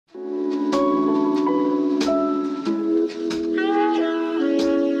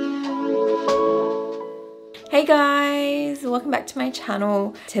welcome back to my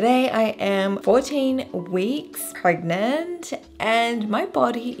channel. Today I am 14 weeks pregnant and my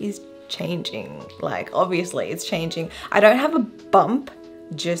body is changing. Like, obviously it's changing. I don't have a bump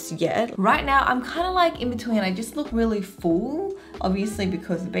just yet. Right now I'm kind of like in between. I just look really full, obviously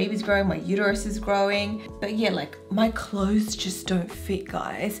because the baby's growing, my uterus is growing, but yeah, like my clothes just don't fit,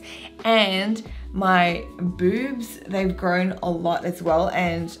 guys. And my boobs, they've grown a lot as well,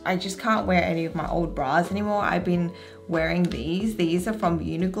 and I just can't wear any of my old bras anymore. I've been wearing these are from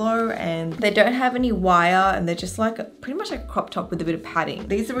Uniqlo and they don't have any wire and they're just like pretty much like a crop top with a bit of padding.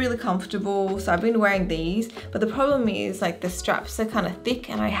 These are really comfortable, so I've been wearing these, but the problem is like the straps are kind of thick,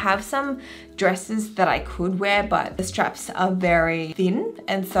 and I have some dresses that I could wear but the straps are very thin,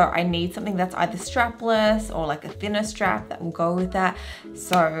 and so I need something that's either strapless or like a thinner strap that will go with that.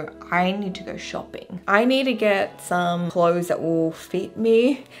 So I need to go shopping. I need to get some clothes that will fit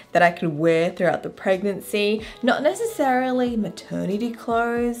me, that I can wear throughout the pregnancy. Not necessarily maternity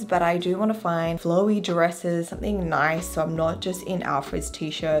clothes, but I do want to find flowy dresses, something nice so I'm not just in Alfred's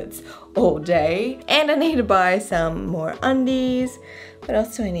t-shirts all day. And I need to buy some more undies. What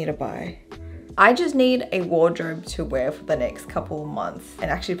else do I need to buy? I just need a wardrobe to wear for the next couple of months,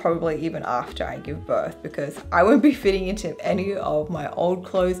 and actually probably even after I give birth, because I won't be fitting into any of my old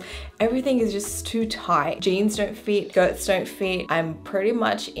clothes. Everything is just too tight. Jeans don't fit, skirts don't fit. I'm pretty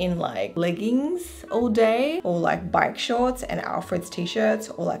much in like leggings all day, or like bike shorts and Alfred's t-shirts,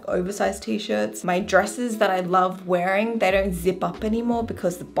 or like oversized t-shirts. My dresses that I love wearing, they don't zip up anymore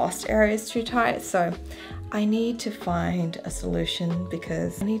because the bust area is too tight. So I need to find a solution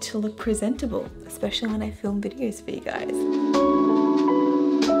because I need to look presentable, especially when I film videos for you guys.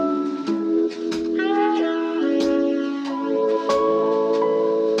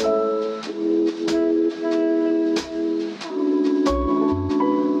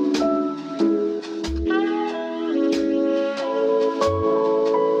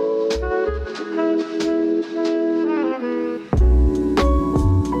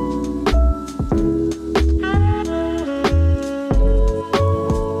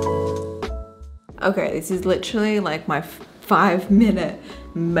 Okay, this is literally like my 5-minute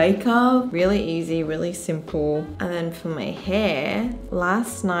makeup. Really easy, really simple. And then for my hair,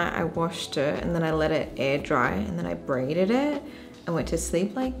 last night I washed it and then I let it air dry and then I braided it. I went to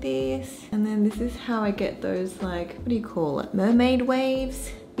sleep like this. And then this is how I get those, like, what do you call it? Mermaid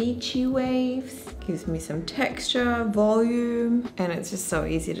waves, beachy waves. Gives me some texture, volume, and it's just so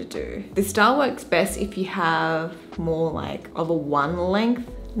easy to do. This style works best if you have more like of a one length,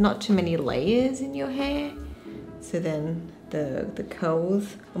 not too many layers in your hair, so then the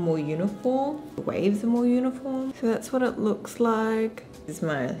curls are more uniform, the waves are more uniform. So that's what it looks like. This is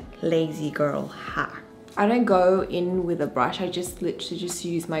my lazy girl hack. I don't go in with a brush, I just literally just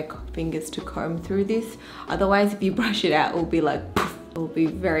use my fingers to comb through this. Otherwise, if you brush it out, it will be like poof, it will be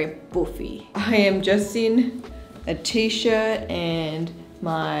very boofy. I am just in a t-shirt and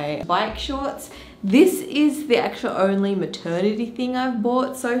my bike shorts. This is the actual only maternity thing I've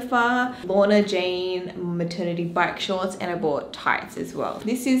bought so far. Lorna Jane maternity bike shorts, and I bought tights as well.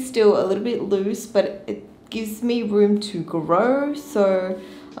 This is still a little bit loose, but it gives me room to grow. So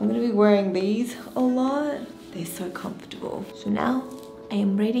I'm gonna be wearing these a lot. They're so comfortable. So now I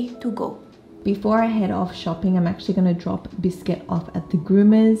am ready to go. Before I head off shopping, I'm actually gonna drop Biscuit off at the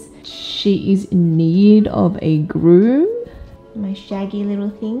groomer's. She is in need of a groom. My shaggy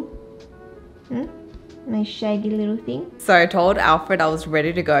little thing. My shaggy little thing. So I told Alfred I was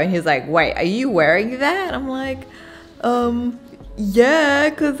ready to go and he's like, wait, are you wearing that? I'm like, yeah,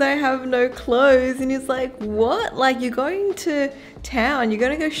 because I have no clothes. And he's like, what? Like, you're going to town, you're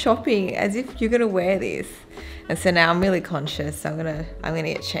gonna go shopping, as if you're gonna wear this. And so now I'm really conscious, so I'm gonna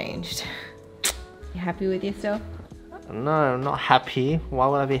get changed. You happy with yourself? No, I'm not happy. Why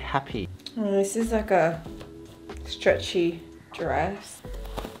would I be happy? Oh, this is like a stretchy dress.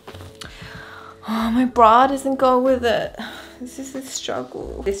 Oh, my bra doesn't go with it. This is a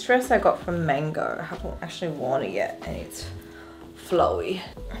struggle. This dress I got from Mango. I haven't actually worn it yet and it's flowy.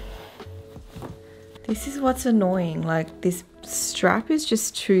 This is what's annoying. Like, this strap is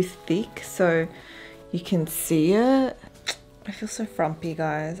just too thick so you can see it. I feel so frumpy,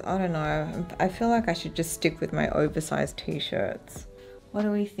 guys. I don't know. I feel like I should just stick with my oversized t-shirts. What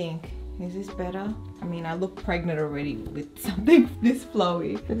do we think? Is this better? I mean, I look pregnant already with something this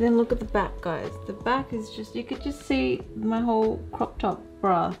flowy. But then look at the back, guys. The back is just, you could just see my whole crop top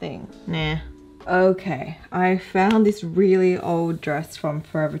bra thing. Nah. Okay, I found this really old dress from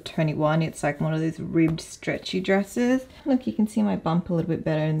Forever 21. It's like one of those ribbed stretchy dresses. Look, you can see my bump a little bit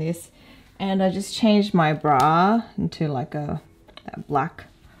better in this. And I just changed my bra into like that black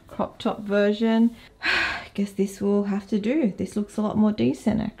crop top version. guess this will have to do. This looks a lot more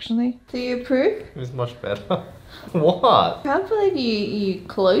decent actually. Do you approve? It's much better. What? I can't believe you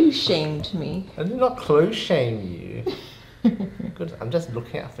clothes shamed me. I did not clothes shame you. Good. I'm just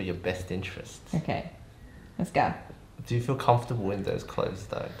looking out for your best interests. Okay, let's go. Do you feel comfortable in those clothes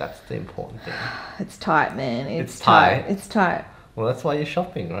though? That's the important thing. It's tight, man. It's tight. It's tight. Well, that's why you're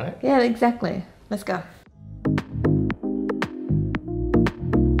shopping, right? Yeah, exactly. Let's go.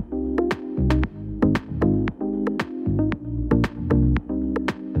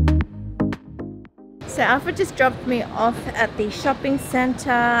 So Alfred just dropped me off at the shopping center.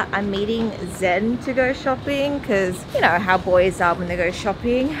 I'm meeting Zen to go shopping because you know how boys are when they go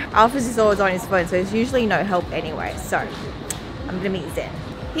shopping. Alfred's is always on his phone, so there's usually no help anyway. So I'm gonna meet Zen.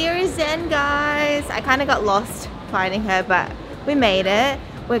 Here is Zen, guys. I kind of got lost finding her, but we made it.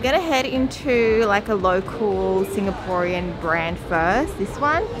 We're gonna head into like a local Singaporean brand first. This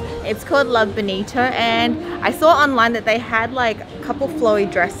one, it's called Love Bonito, and I saw online that they had like a couple flowy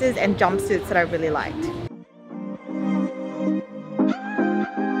dresses and jumpsuits that I really liked.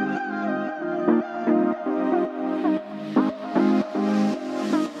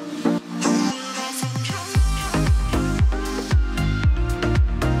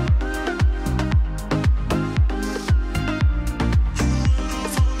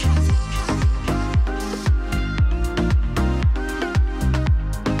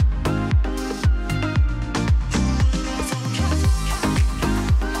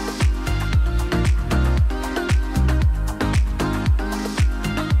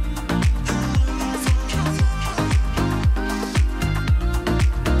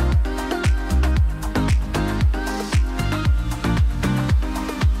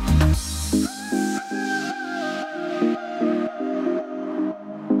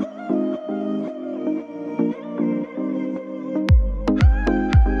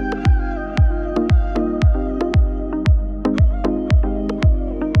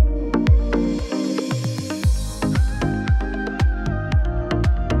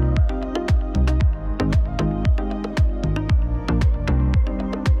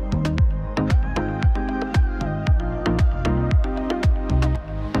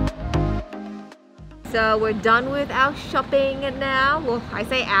 So we're done with our shopping now. Well, I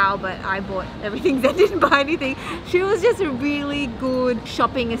say our, but I bought everything. Zen didn't buy anything. She was just a really good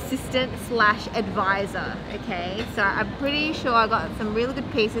shopping assistant slash advisor, okay? So I'm pretty sure I got some really good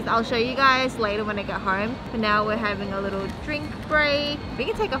pieces. I'll show you guys later when I get home. For now, we're having a little drink break. We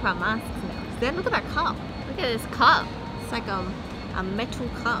can take off our masks now. Then look at that cup. Look at this cup. It's like a metal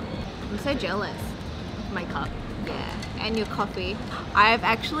cup. I'm so jealous of my cup. Yeah, and your coffee. I've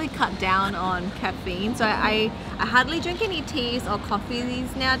actually cut down on caffeine, so I hardly drink any teas or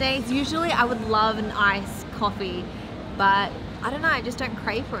coffees nowadays. Usually I would love an iced coffee, but I don't know, I just don't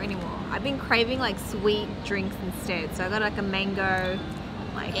crave for it anymore. I've been craving like sweet drinks instead, so I got like a mango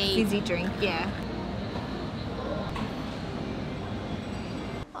like fizzy drink. Yeah.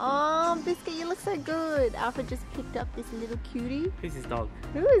 Oh, Biscuit, you look so good. Alfred just picked up this little cutie. Who's his dog?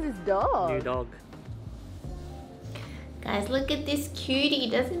 Who is this dog? New dog. Guys, look at this cutie.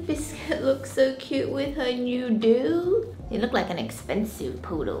 Doesn't Biscuit look so cute with her new do? You look like an expensive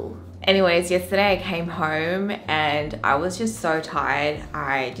poodle. Anyways, yesterday I came home and I was just so tired.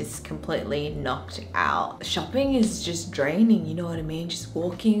 I just completely knocked out. Shopping is just draining, you know what I mean? Just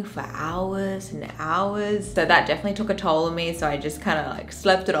walking for hours and hours. So that definitely took a toll on me. So I just kind of like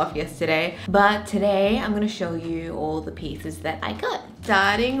slept it off yesterday. But today I'm gonna show you all the pieces that I got.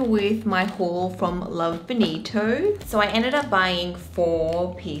 Starting with my haul from Love Bonito. So I ended up buying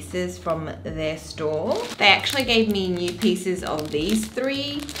 4 pieces from their store. They actually gave me new pieces of these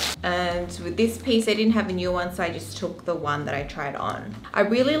 3. And with this piece, I didn't have a new one, so I just took the one that I tried on. I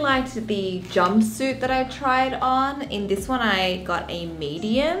really liked the jumpsuit that I tried on. In this one, I got a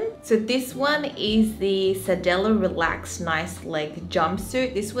medium. So this one is the Sadella Relaxed Nice Leg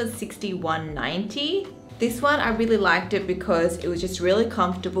jumpsuit. This was $61.90. This one, I really liked it because it was just really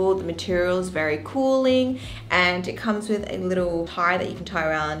comfortable. The material is very cooling and it comes with a little tie that you can tie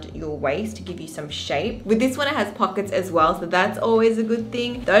around your waist to give you some shape. With this one, it has pockets as well, so that's always a good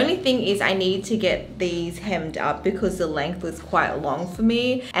thing. The only thing is I need to get these hemmed up because the length was quite long for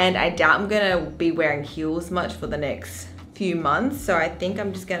me and I doubt I'm gonna be wearing heels much for the next few months. So I think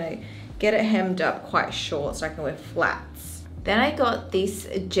I'm just gonna get it hemmed up quite short so I can wear flats. Then I got this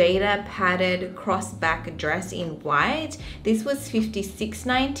Jada padded crossback dress in white. This was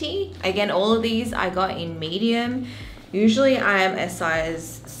 $56.90. Again, all of these I got in medium. Usually I am a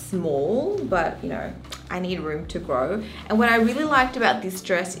size small, but you know, I need room to grow. And what I really liked about this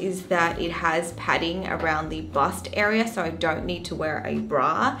dress is that it has padding around the bust area, so I don't need to wear a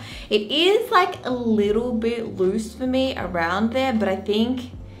bra. It is like a little bit loose for me around there, but I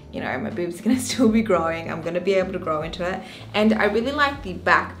think, you know, my boobs are gonna still be growing. I'm gonna be able to grow into it. And I really like the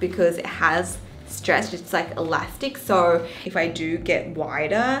back because it has stretch. It's like elastic, so if I do get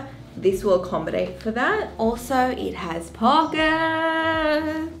wider, this will accommodate for that. Also, it has pockets.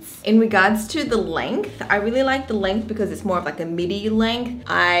 In regards to the length, I really like the length because it's more of like a midi length.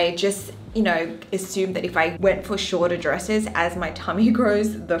 I just, you know, assume that if I went for shorter dresses, as my tummy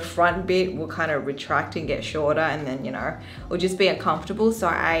grows, the front bit will kind of retract and get shorter, and then, you know, it'll just be uncomfortable. So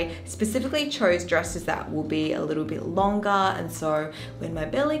I specifically chose dresses that will be a little bit longer, and so when my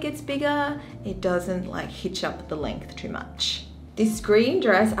belly gets bigger, it doesn't like hitch up the length too much. This green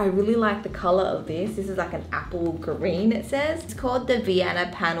dress, I really like the color of this. This is like an apple green, it says. It's called the Vienna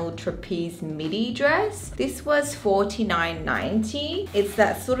Panel Trapeze Midi dress. This was $49.90. It's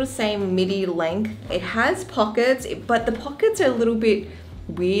that sort of same midi length. It has pockets, but the pockets are a little bit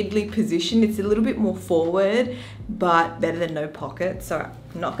weirdly positioned. It's a little bit more forward, but better than no pockets, so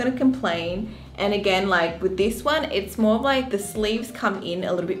I'm not gonna complain. And again, like with this one, it's more like the sleeves come in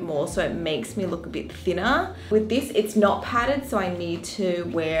a little bit more, so it makes me look a bit thinner. With this, it's not padded, so I need to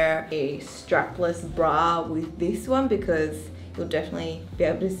wear a strapless bra with this one because you'll definitely be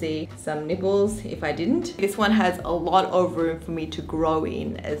able to see some nipples if I didn't. This one has a lot of room for me to grow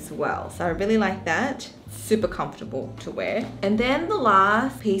in as well, so I really like that. Super comfortable to wear. And then the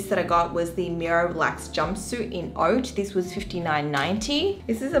last piece that I got was the Miro Relax jumpsuit in oat. This was $59.90.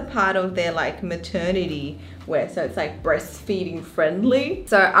 This is a part of their like maternity wear, so it's like breastfeeding friendly.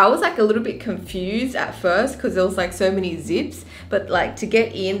 So I was like a little bit confused at first because there was like so many zips, but like to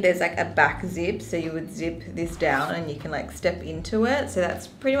get in, there's like a back zip, so you would zip this down and you can like step into it. So that's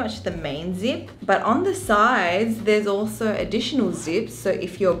pretty much the main zip. But on the sides, there's also additional zips. So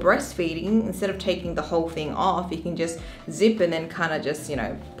if you're breastfeeding, instead of taking the whole thing off, you can just zip and then kind of just, you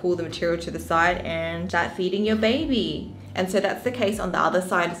know, pull the material to the side and start feeding your baby. And so that's the case on the other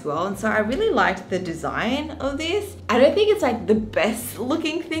side as well. And so I really liked the design of this. I don't think it's like the best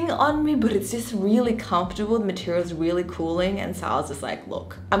looking thing on me, but it's just really comfortable. The material is really cooling. And so I was just like,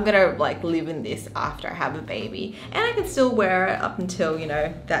 look, I'm gonna like live in this after I have a baby. And I can still wear it up until, you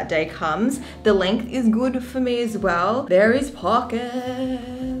know, that day comes. The length is good for me as well. There is pockets.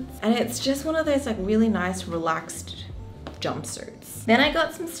 And it's just one of those like really nice relaxed jumpsuits. Then I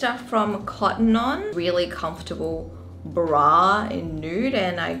got some stuff from Cotton On, really comfortable bra in nude,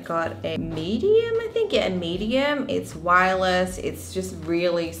 and I got a medium, I think. Yeah, a medium. It's wireless, it's just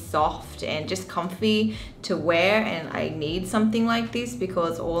really soft and just comfy to wear, and I need something like this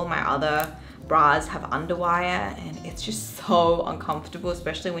because all my other bras have underwire and it's just so uncomfortable,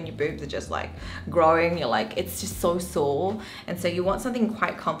 especially when your boobs are just like growing. You're like, it's just so sore, and so you want something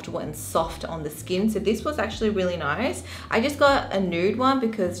quite comfortable and soft on the skin. So this was actually really nice. I just got a nude one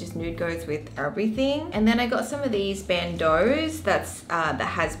because just nude goes with everything. And then I got some of these bandeaus that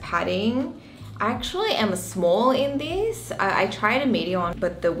has padding. I actually am a small in this. I tried a medium on,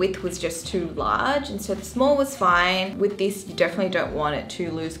 but the width was just too large, and so the small was fine. With this, you definitely don't want it too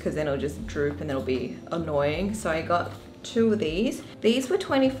loose because then it'll just droop and it'll be annoying. So I got two of these. These were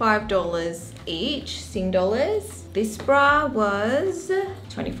 $25 each, Sing dollars. This bra was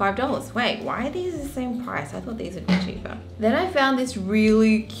 $25. Wait, why are these the same price? I thought these would be cheaper. Then I found this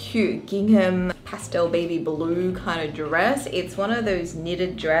really cute gingham pastel baby blue kind of dress. It's one of those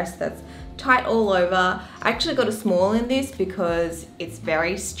knitted dress that's tight all over. I actually got a small in this because it's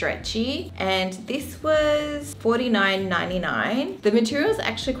very stretchy, and this was $49.99. The material is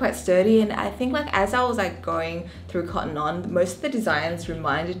actually quite sturdy, and I think like as I was like going through Cotton On, most of the designs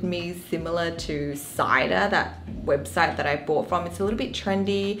reminded me similar to Cider, that website that I bought from. It's a little bit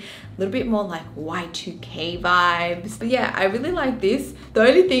trendy, a little bit more like Y2K vibes. But yeah, I really like this. The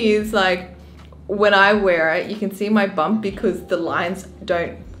only thing is like when I wear it, you can see my bump because the lines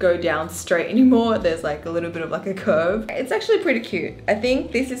don't go down straight anymore. There's like a little bit of like a curve. It's actually pretty cute. I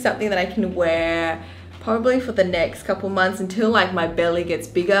think this is something that I can wear probably for the next couple months until like my belly gets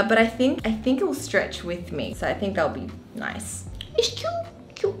bigger, but I think it will stretch with me. So I think that'll be nice. It's cute,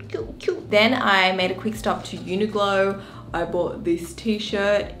 cute, cute, cute. Then I made a quick stop to Uniqlo. I bought this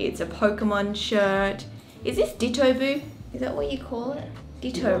t-shirt. It's a Pokemon shirt. Is this Ditto Boo? Is that what you call it?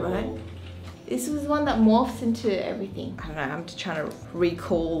 Ditto, right? This was one that morphs into everything. I don't know, I'm just trying to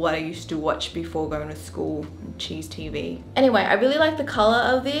recall what I used to watch before going to school and Cheese TV. Anyway, I really like the color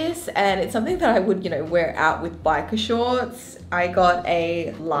of this, and it's something that I would, you know, wear out with biker shorts. I got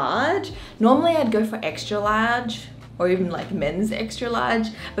a large. Normally I'd go for extra large or even like men's extra large,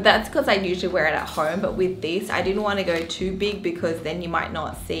 but that's because I usually wear it at home. But with this, I didn't want to go too big because then you might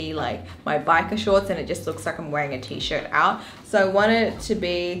not see like my biker shorts and it just looks like I'm wearing a t-shirt out. So I wanted it to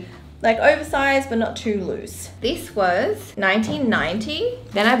be like oversized but not too loose. This was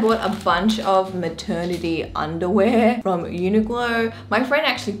 $19.90. Then I bought a bunch of maternity underwear from Uniqlo. My friend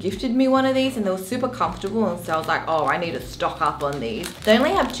actually gifted me one of these and they were super comfortable, and so I was like, oh, I need to stock up on these. They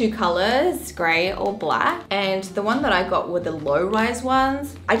only have two colors, gray or black, and the one that I got were the low-rise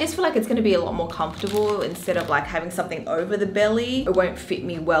ones. I just feel like it's gonna be a lot more comfortable instead of like having something over the belly. It won't fit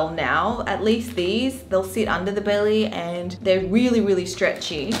me well now. At least these, they'll sit under the belly and they're really, really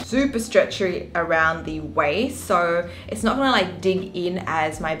stretchy. Super stretchy around the waist, so it's not gonna like dig in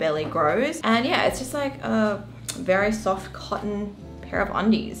as my belly grows. And yeah, it's just like a very soft cotton pair of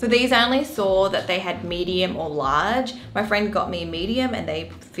undies. So these I only saw that they had medium or large. My friend got me medium and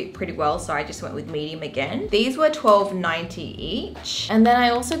they fit pretty well, so I just went with medium again. These were $12.90 each. And then I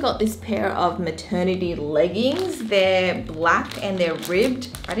also got this pair of maternity leggings. They're black and they're ribbed.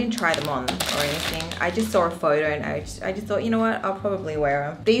 I didn't try them on or anything. I just saw a photo and I just thought, you know what, I'll probably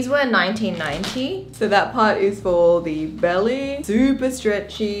wear them. These were $19.90. So that part is for the belly, super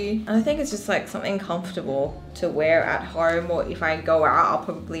stretchy. And I think it's just like something comfortable to wear at home, or if I go out, I'll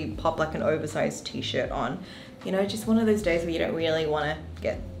probably pop like an oversized t-shirt on. You know, just one of those days where you don't really want to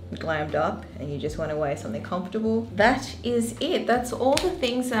get glammed up and you just want to wear something comfortable. That is it. That's all the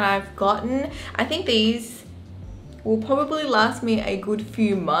things that I've gotten. I think these will probably last me a good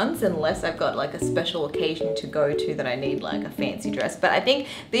few months unless I've got like a special occasion to go to that I need like a fancy dress. But I think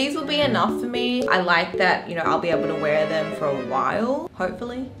these will be enough for me. I like that, you know, I'll be able to wear them for a while,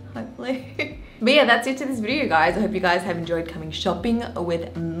 hopefully. But yeah, that's it to this video, guys. I hope you guys have enjoyed coming shopping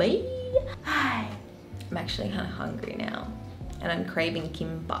with me. I'm actually kind of hungry now and I'm craving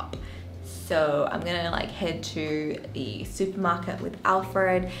kimbap. So I'm gonna like head to the supermarket with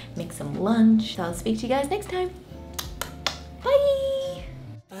Alfred, make some lunch. So I'll speak to you guys next time. Bye!